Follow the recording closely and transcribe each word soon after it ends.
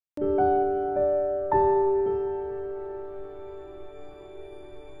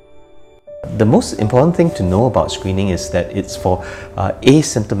The most important thing to know about screening is that it's for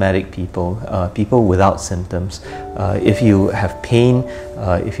asymptomatic people, people without symptoms. If you have pain,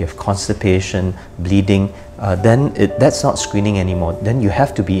 if you have constipation, bleeding, then that's not screening anymore. Then you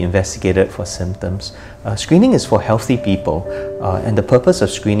have to be investigated for symptoms. Screening is for healthy people, and the purpose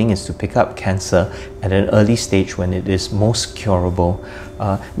of screening is to pick up cancer at an early stage when it is most curable.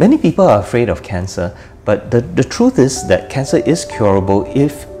 Many people are afraid of cancer, but the truth is that cancer is curable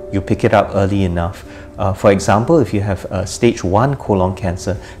if you pick it up early enough. For example, if you have stage 1 colon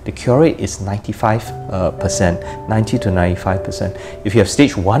cancer, the cure rate is 95%, 90 to 95%. If you have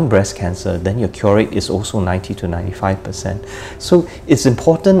stage 1 breast cancer, then your cure rate is also 90 to 95%. So it's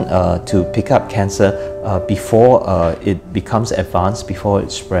important to pick up cancer before it becomes advanced, before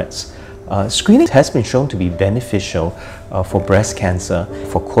it spreads. Screening has been shown to be beneficial for breast cancer,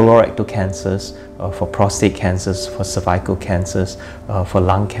 for colorectal cancers, for prostate cancers, for cervical cancers, for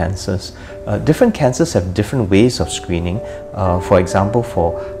lung cancers. Different cancers have different ways of screening. For example,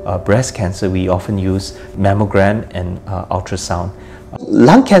 for breast cancer, we often use mammogram and ultrasound.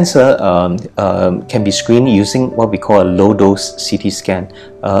 Lung cancer can be screened using what we call a low-dose CT scan.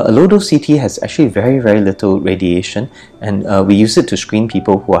 A low-dose CT has actually very little radiation, and we use it to screen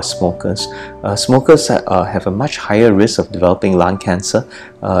people who are smokers. Smokers have a much higher risk of developing lung cancer,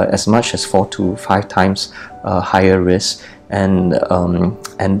 as much as 4 to 5 times higher risk. And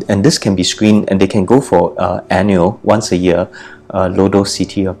this can be screened, and they can go for annual, once a year, low-dose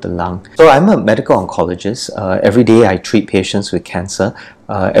CT of the lung. So I'm a medical oncologist. Every day I treat patients with cancer.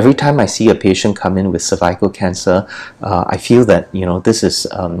 Every time I see a patient come in with cervical cancer, I feel that this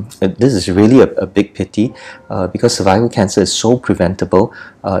is really a big pity because cervical cancer is so preventable.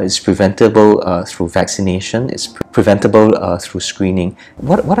 It's preventable through vaccination. It's preventable through screening.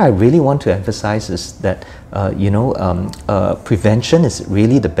 What I really want to emphasize is that prevention is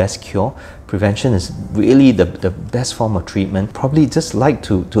really the best cure. Prevention is really the best form of treatment. Probably just like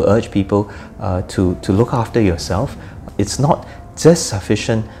to urge people to look after yourself. It's not just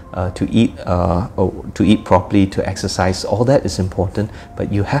sufficient to eat properly, to exercise. All that is important,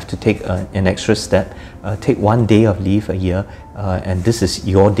 but you have to take an extra step. Take 1 day of leave a year, and this is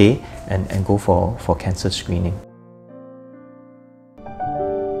your day, and go for cancer screening.